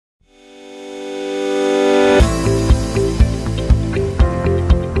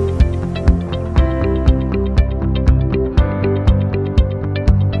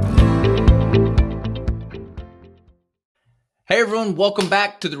everyone. Welcome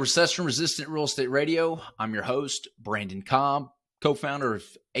back to the Recession Resistant Real Estate Radio. I'm your host, Brandon Cobb, co-founder of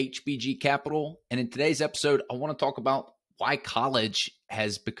HBG Capital. And in today's episode, I want to talk about why college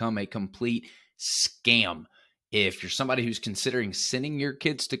has become a complete scam. If you're somebody who's considering sending your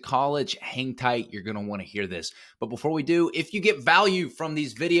kids to college, hang tight. You're going to want to hear this. But before we do, if you get value from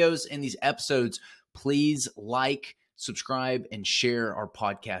these videos and these episodes, please like, subscribe, and share our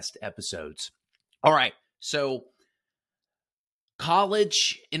podcast episodes. All right. So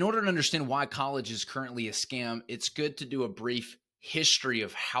college, in order to understand why college is currently a scam, it's good to do a brief history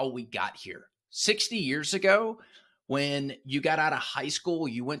of how we got here. 60 years ago, when you got out of high school,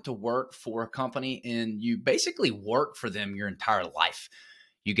 you went to work for a company and you basically worked for them your entire life.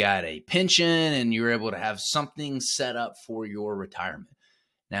 You got a pension and you were able to have something set up for your retirement.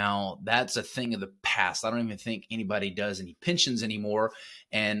 Now, that's a thing of the past. I don't even think anybody does any pensions anymore.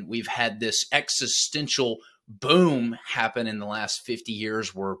 And we've had this existential boom happen in the last 50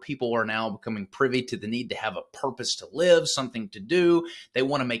 years where people are now becoming privy to the need to have a purpose to live, something to do. They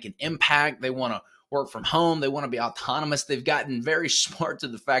want to make an impact. They want to work from home. They want to be autonomous. They've gotten very smart to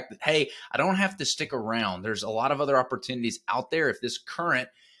the fact that, hey, I don't have to stick around. There's a lot of other opportunities out there. If this current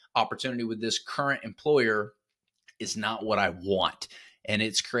opportunity with this current employer is not what I want. And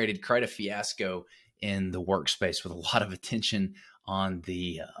it's created quite a fiasco in the workspace with a lot of attention on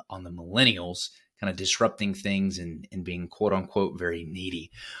the millennials, kind of disrupting things and being quote unquote very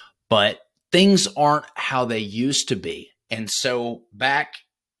needy. But things aren't how they used to be. And so back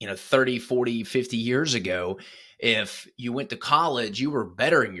 30, 40, 50 years ago, if you went to college, you were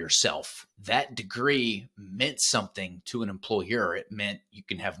bettering yourself. That degree meant something to an employer. It meant you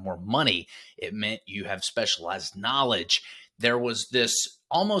can have more money. It meant you have specialized knowledge. There was this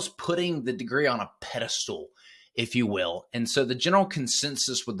almost putting the degree on a pedestal, if you will. And so the general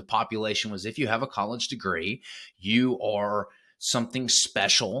consensus with the population was if you have a college degree, you are something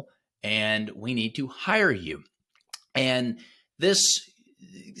special and we need to hire you. And this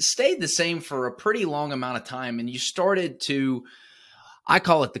stayed the same for a pretty long amount of time. And you started to, I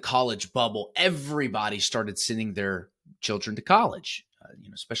call it the college bubble. Everybody started sending their children to college,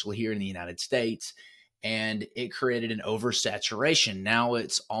 especially here in the United States. And it created an oversaturation. Now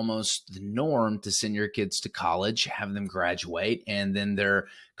it's almost the norm to send your kids to college, have them graduate, and then they're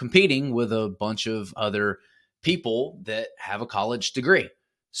competing with a bunch of other people that have a college degree.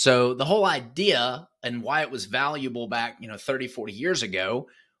 So the whole idea and why it was valuable back, 30, 40 years ago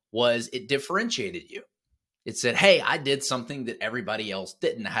was it differentiated you. It said, hey, I did something that everybody else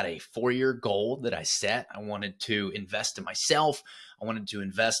didn't. I had a 4-year goal that I set. I wanted to invest in myself. I wanted to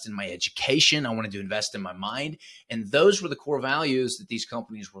invest in my education. I wanted to invest in my mind. And those were the core values that these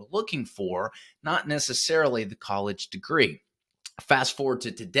companies were looking for, not necessarily the college degree. Fast forward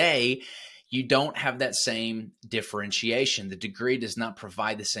to today, you don't have that same differentiation. The degree does not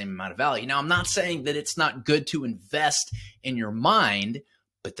provide the same amount of value. Now, I'm not saying that it's not good to invest in your mind,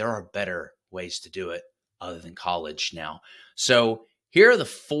 but there are better ways to do it other than college now. So here are the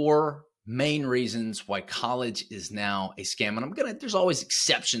 4 main reasons why college is now a scam. And there's always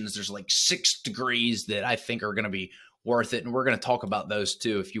exceptions. There's like 6 degrees that I think are going to be worth it. And we're going to talk about those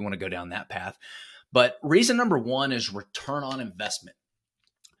too, if you want to go down that path. But reason number 1 is return on investment.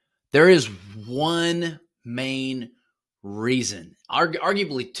 There is one main reason,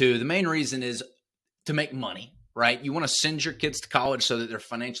 arguably 2. The main reason is to make money, right? You want to send your kids to college so that they're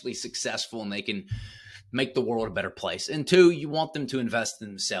financially successful and they can make the world a better place. And 2, you want them to invest in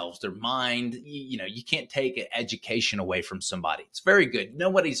themselves, their mind. You can't take an education away from somebody. It's very good.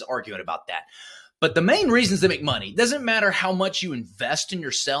 Nobody's arguing about that. But the main reason is to make money. It doesn't matter how much you invest in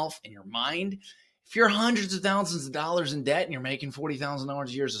yourself and your mind. If you're hundreds of thousands of dollars in debt and you're making $40,000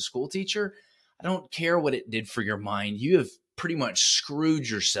 a year as a school teacher, I don't care what it did for your mind. You have pretty much screwed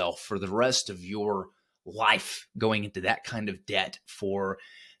yourself for the rest of your life going into that kind of debt for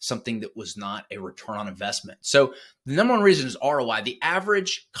something that was not a return on investment. So the number 1 reason is ROI. The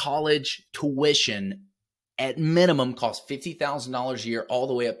average college tuition at minimum costs $50,000 a year, all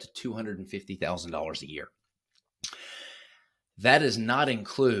the way up to $250,000 a year. That does not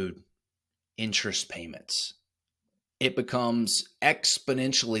include interest payments. It becomes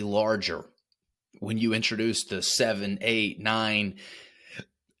exponentially larger when you introduce the 7, 8, 9,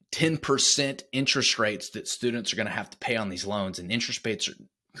 10% interest rates that students are going to have to pay on these loans. And interest rates are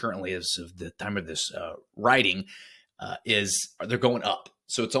currently, as of the time of this writing, they're going up.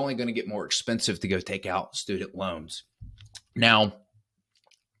 So it's only going to get more expensive to go take out student loans. Now,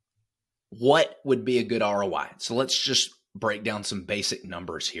 what would be a good ROI? So let's just break down some basic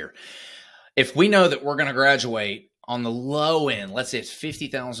numbers here. If we know that we're going to graduate on the low end, let's say it's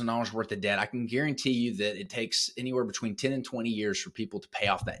 $50,000 worth of debt, I can guarantee you that it takes anywhere between 10 and 20 years for people to pay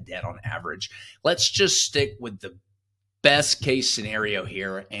off that debt on average. Let's just stick with the best case scenario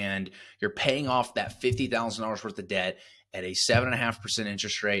here, and you're paying off that $50,000 worth of debt at a 7.5%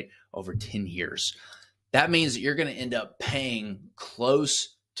 interest rate over 10 years. That means that you're going to end up paying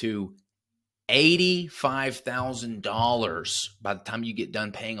close to $85,000 by the time you get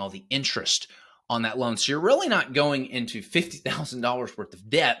done paying all the interest on that loan. So you're really not going into $50,000 worth of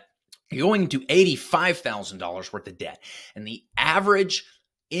debt. You're going into $85,000 worth of debt. And the average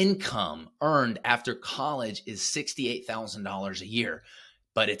income earned after college is $68,000 a year.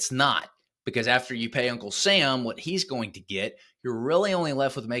 But it's not, because after you pay Uncle Sam what he's going to get, you're really only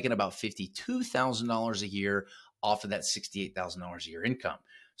left with making about $52,000 a year off of that $68,000 a year income.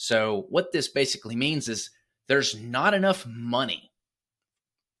 So what this basically means is there's not enough money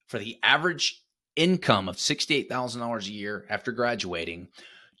for the average income of $68,000 a year after graduating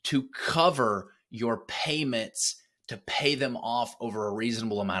to cover your payments to pay them off over a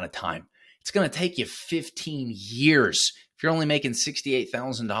reasonable amount of time. It's going to take you 15 years. If you're only making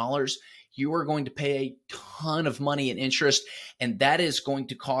 $68,000, you are going to pay a ton of money in interest, and that is going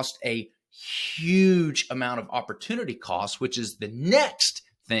to cost a huge amount of opportunity costs, which is the next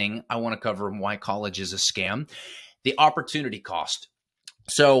thing I want to cover and why college is a scam, the opportunity cost.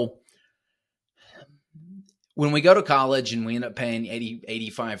 So when we go to college and we end up paying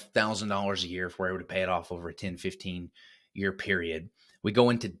 $85,000 a year, if we're able to pay it off over a 10, 15-year period, we go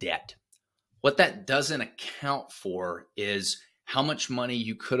into debt. What that doesn't account for is how much money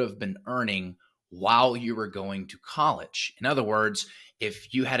you could have been earning while you were going to college. In other words,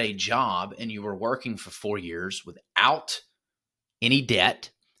 if you had a job and you were working for 4 years without any debt,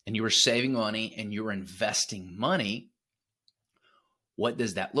 and you were saving money and you were investing money, what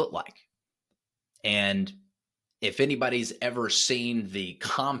does that look like? And if anybody's ever seen the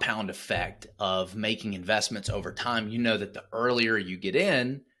compound effect of making investments over time, you know that the earlier you get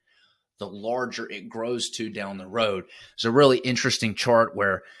in, the larger it grows to down the road. There's a really interesting chart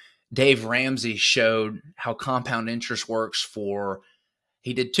where Dave Ramsey showed how compound interest works for,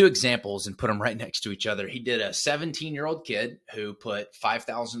 he did two examples and put them right next to each other. He did a 17-year-old kid who put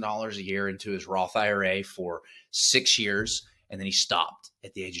 $5,000 a year into his Roth IRA for 6 years, and then he stopped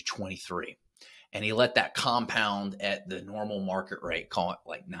at the age of 23. And he let that compound at the normal market rate, call it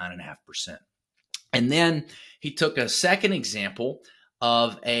like 9.5%. And then he took a second example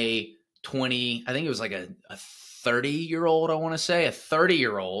of I think it was like a 30-year-old, I want to say, a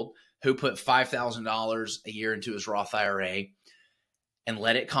 30-year-old who put $5,000 a year into his Roth IRA and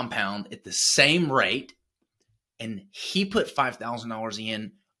let it compound at the same rate. And he put $5,000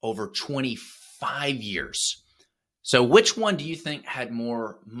 in over 25 years. So which one do you think had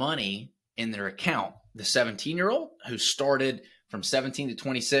more money in their account? The 17-year-old who started from 17 to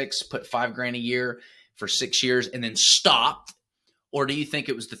 26, put $5,000 a year for 6 years and then stopped? Or do you think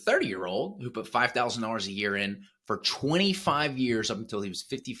it was the 30-year-old who put $5,000 a year in for 25 years up until he was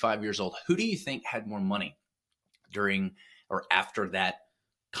 55 years old? Who do you think had more money during or after that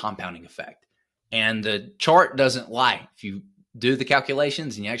compounding effect? And the chart doesn't lie. If you do the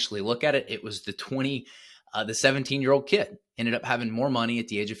calculations and you actually look at it, it was the 17-year-old kid ended up having more money at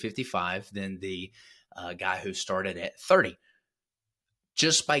the age of 55 than the guy who started at 30,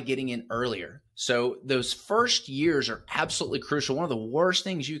 just by getting in earlier. So those first years are absolutely crucial. One of the worst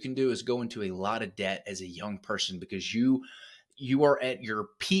things you can do is go into a lot of debt as a young person, because you are at your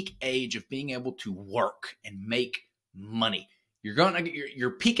peak age of being able to work and make money.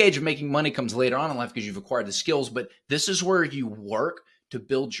 Your peak age of making money comes later on in life because you've acquired the skills, but this is where you work to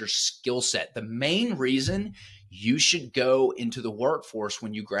build your skill set. The main reason you should go into the workforce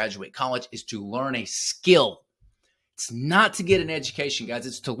when you graduate college is to learn a skill. It's not to get an education, guys.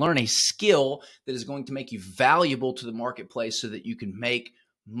 It's to learn a skill that is going to make you valuable to the marketplace so that you can make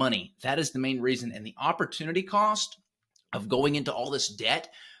money. That is the main reason. And the opportunity cost of going into all this debt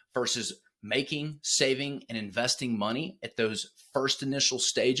versus making, saving, and investing money at those first initial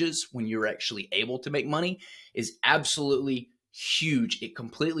stages when you're actually able to make money is absolutely huge. It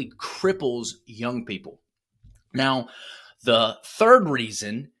completely cripples young people. Now, the third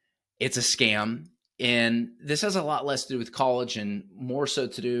reason it's a scam, and this has a lot less to do with college and more so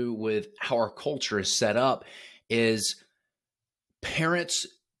to do with how our culture is set up, is parents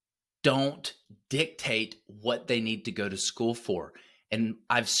don't dictate what they need to go to school for. And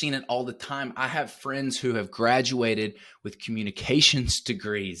I've seen it all the time. I have friends who have graduated with communications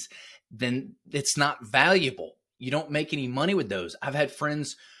degrees. Then it's not valuable. You don't make any money with those. I've had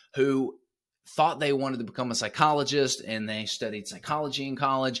friends who thought they wanted to become a psychologist, and they studied psychology in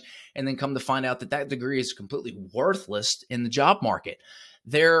college, and then come to find out that that degree is completely worthless in the job market.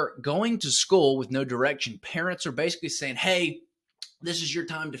 They're going to school with no direction. Parents are basically saying, hey, this is your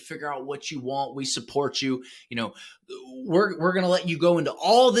time to figure out what you want. We support you. You know, we're going to let you go into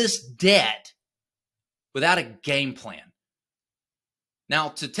all this debt without a game plan. Now,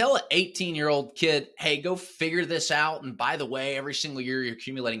 to tell an 18-year-old kid, hey, go figure this out. And by the way, every single year you're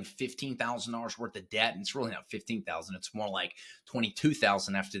accumulating $15,000 worth of debt. And it's really not $15,000. It's more like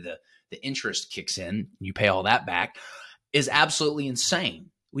 $22,000 after the interest kicks in and you pay all that back, is absolutely insane.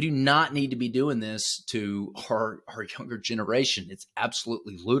 We do not need to be doing this to our younger generation. It's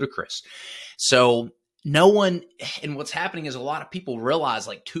absolutely ludicrous. So no one, and what's happening is a lot of people realize,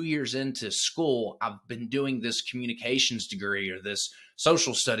 like 2 years into school, I've been doing this communications degree or this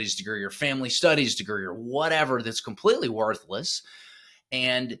social studies degree or family studies degree or whatever that's completely worthless.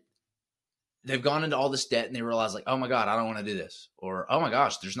 And they've gone into all this debt and they realize, like, oh my God, I don't want to do this. Or, oh my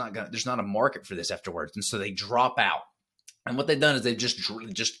gosh, there's not a market for this afterwards. And so they drop out. And what they've done is they've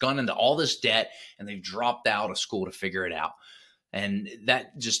just gone into all this debt and they've dropped out of school to figure it out. And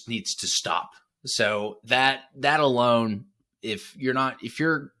that just needs to stop. So that alone, if you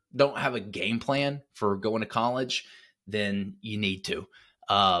don't have a game plan for going to college, then you need to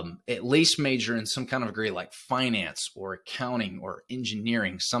at least major in some kind of degree like finance or accounting or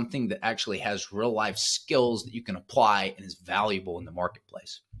engineering, something that actually has real life skills that you can apply and is valuable in the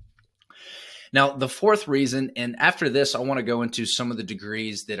marketplace. Now, the fourth reason, and after this, I want to go into some of the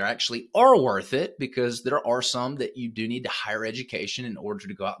degrees that are worth it, because there are some that you do need to higher education in order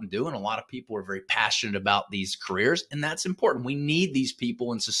to go out and do. And a lot of people are very passionate about these careers, and that's important. We need these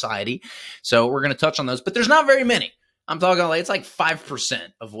people in society. So we're going to touch on those, but there's not very many. I'm talking like, it's like 5%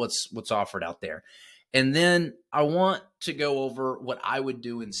 of what's offered out there. And then I want to go over what I would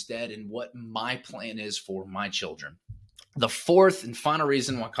do instead and what my plan is for my children. The fourth and final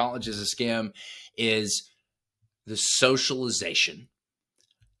reason why college is a scam is the socialization.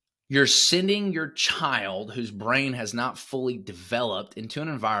 You're sending your child, whose brain has not fully developed, into an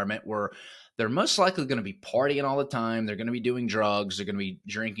environment where they're most likely going to be partying all the time. They're going to be doing drugs. They're going to be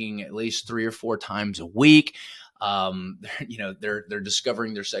drinking at least 3 or 4 times a week. They're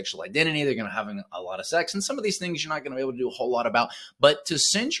discovering their sexual identity. They're going to having a lot of sex. And some of these things you're not going to be able to do a whole lot about. But to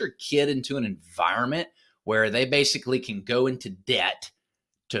send your kid into an environment where they basically can go into debt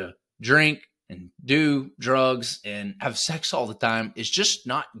to drink and do drugs and have sex all the time is just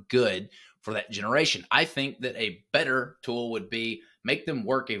not good for that generation. I think that a better tool would be make them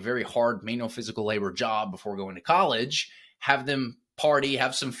work a very hard manual physical labor job before going to college, have them party,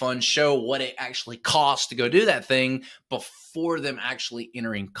 have some fun, show what it actually costs to go do that thing before them actually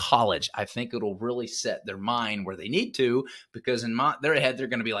entering college. I think it'll really set their mind where they need to, because in their head, they're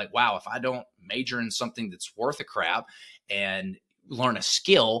going to be like, wow, if I don't major in something that's worth a crap and learn a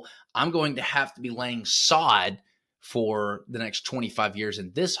skill, I'm going to have to be laying sod for the next 25 years.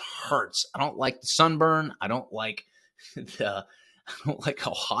 And this hurts. I don't like the sunburn. I don't like how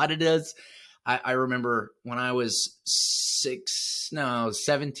hot it is. I remember when I was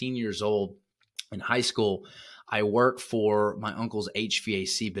 17 years old in high school, I worked for my uncle's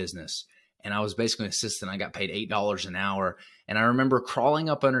HVAC business, and I was basically an assistant. I got paid $8 an hour. And I remember crawling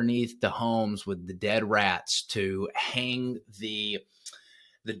up underneath the homes with the dead rats to hang the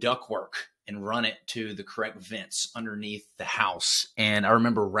ductwork and run it to the correct vents underneath the house. And I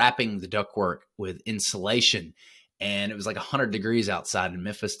remember wrapping the ductwork with insulation, and it was like 100 degrees outside in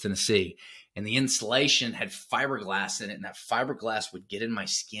Memphis, Tennessee. And the insulation had fiberglass in it, and that fiberglass would get in my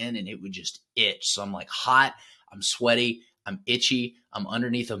skin and it would just itch. So I'm like hot, I'm sweaty, I'm itchy, I'm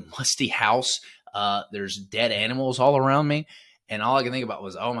underneath a musty house. There's dead animals all around me. And all I can think about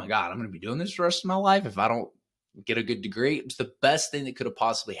was, oh my God, I'm going to be doing this the rest of my life if I don't get a good degree. It was the best thing that could have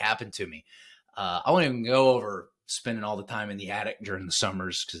possibly happened to me. I won't even go over spending all the time in the attic during the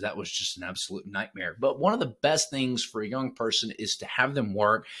summers, because that was just an absolute nightmare. But one of the best things for a young person is to have them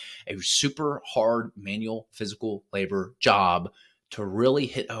work a super hard manual physical labor job to really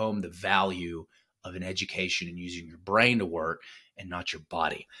hit home the value of an education and using your brain to work and not your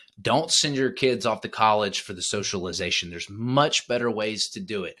body. Don't send your kids off to college for the socialization. There's much better ways to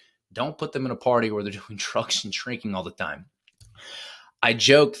do it. Don't put them in a party where they're doing drugs and drinking all the time. I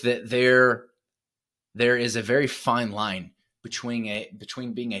joke that there is a very fine line between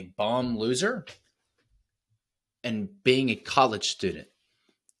being a bum loser and being a college student.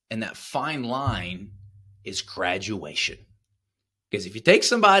 And that fine line is graduation. Because if you take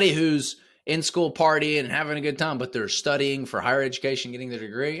somebody who's in school partying and having a good time, but they're studying for higher education, getting their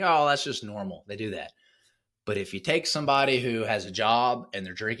degree, oh, that's just normal. They do that. But if you take somebody who has a job and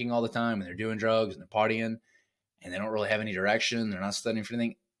they're drinking all the time and they're doing drugs and they're partying and they don't really have any direction, they're not studying for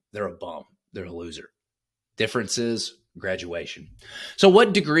anything, they're a bum. They're a loser. Difference is graduation. So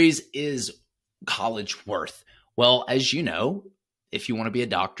what degrees is college worth? Well, as you know, if you want to be a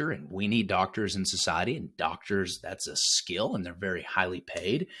doctor, and we need doctors in society, and doctors, that's a skill and they're very highly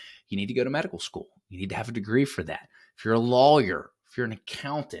paid, you need to go to medical school. You need to have a degree for that. If you're a lawyer, if you're an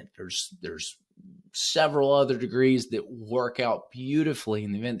accountant, there's several other degrees that work out beautifully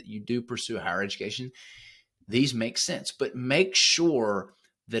in the event that you do pursue higher education. These make sense, but make sure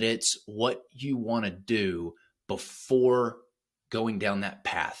that it's what you want to do before going down that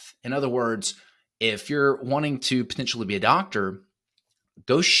path. In other words, if you're wanting to potentially be a doctor,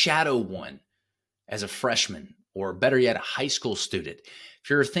 go shadow one as a freshman, or better yet, a high school student. If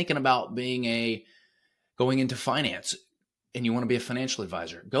you're thinking about going into finance and you want to be a financial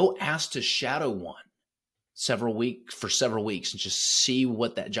advisor, go ask to shadow one for several weeks and just see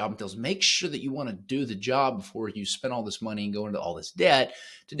what that job entails. Make sure that you want to do the job before you spend all this money and go into all this debt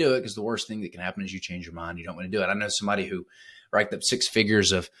to do it, because the worst thing that can happen is you change your mind. You don't want to do it. I know somebody who racked up 6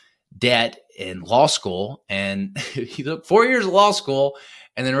 figures of debt in law school, and he took 4 years of law school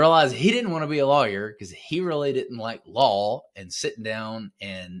and then realized he didn't want to be a lawyer because he really didn't like law and sitting down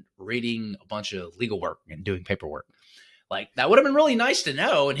and reading a bunch of legal work and doing paperwork. Like, that would have been really nice to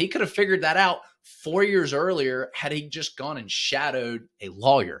know, and he could have figured that out 4 years earlier had he just gone and shadowed a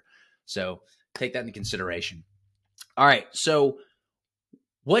lawyer. So take that into consideration. All right, so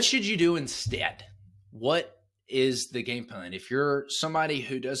what should you do instead? What is the game plan? If you're somebody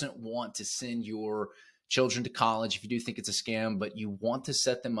who doesn't want to send your children to college, if you do think it's a scam, but you want to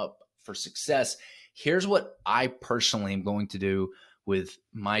set them up for success, here's what I personally am going to do with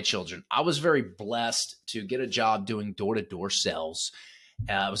my children. I was very blessed to get a job doing door-to-door sales.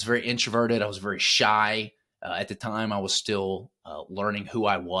 I was very introverted. I was very shy. At the time, I was still learning who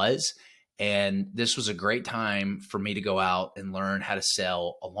I was. And this was a great time for me to go out and learn how to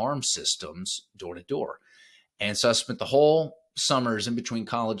sell alarm systems door-to-door. And so I spent the whole summers in between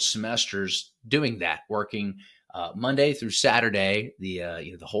college semesters doing that, working Monday through Saturday,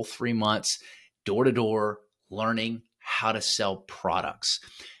 the whole 3 months, door-to-door, learning how to sell products.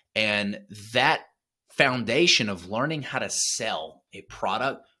 And that foundation of learning how to sell a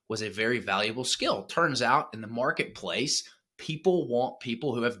product was a very valuable skill. Turns out in the marketplace, people want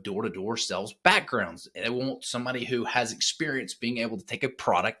people who have door-to-door sales backgrounds. They want somebody who has experience being able to take a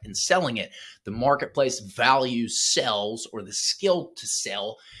product and selling it. The marketplace values sales, or the skill to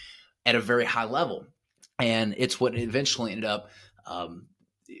sell, at a very high level. And it's what eventually ended up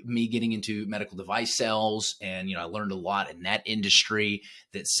me getting into medical device sales. And, I learned a lot in that industry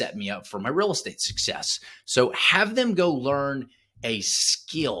that set me up for my real estate success. So have them go learn a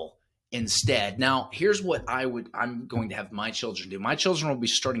skill instead. Now, here's what I'm going to have my children do. My children will be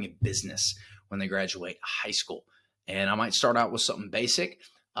starting a business when they graduate high school. And I might start out with something basic.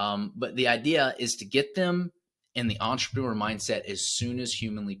 But the idea is to get them in the entrepreneur mindset as soon as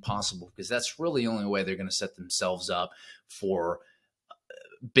humanly possible, because that's really the only way they're going to set themselves up for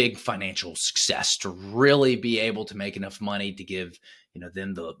big financial success, to really be able to make enough money to give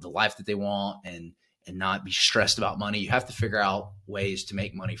them the life that they want and not be stressed about money. You have to figure out ways to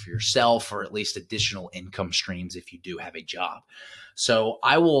make money for yourself, or at least additional income streams if you do have a job. So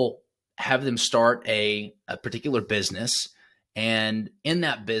I will have them start a particular business, and in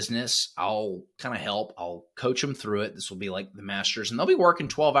that business, I'll kind of help. I'll coach them through it. This will be like the masters, and they'll be working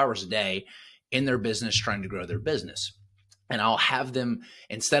 12 hours a day in their business, trying to grow their business. And I'll have them,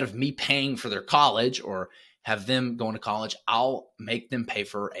 instead of me paying for their college or have them going to college, I'll make them pay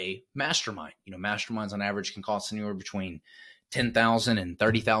for a mastermind. Masterminds on average can cost anywhere between $10,000 and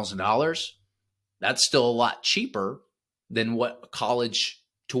 $30,000. That's still a lot cheaper than what college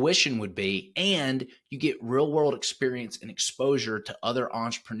tuition would be. And you get real world experience and exposure to other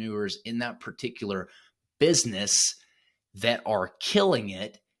entrepreneurs in that particular business that are killing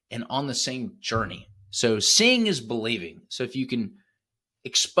it and on the same journey. So seeing is believing. So if you can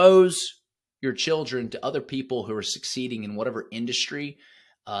expose your children to other people who are succeeding in whatever industry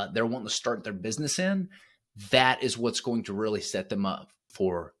they're wanting to start their business in, that is what's going to really set them up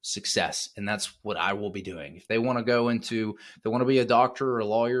for success. And that's what I will be doing. If they want to be a doctor or a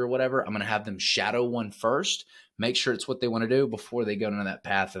lawyer or whatever, I'm going to have them shadow one first, make sure it's what they want to do before they go down that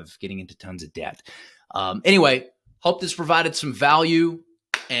path of getting into tons of debt. Anyway, hope this provided some value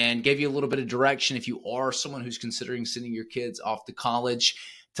and gave you a little bit of direction if you are someone who's considering sending your kids off to college.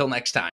 Till next time.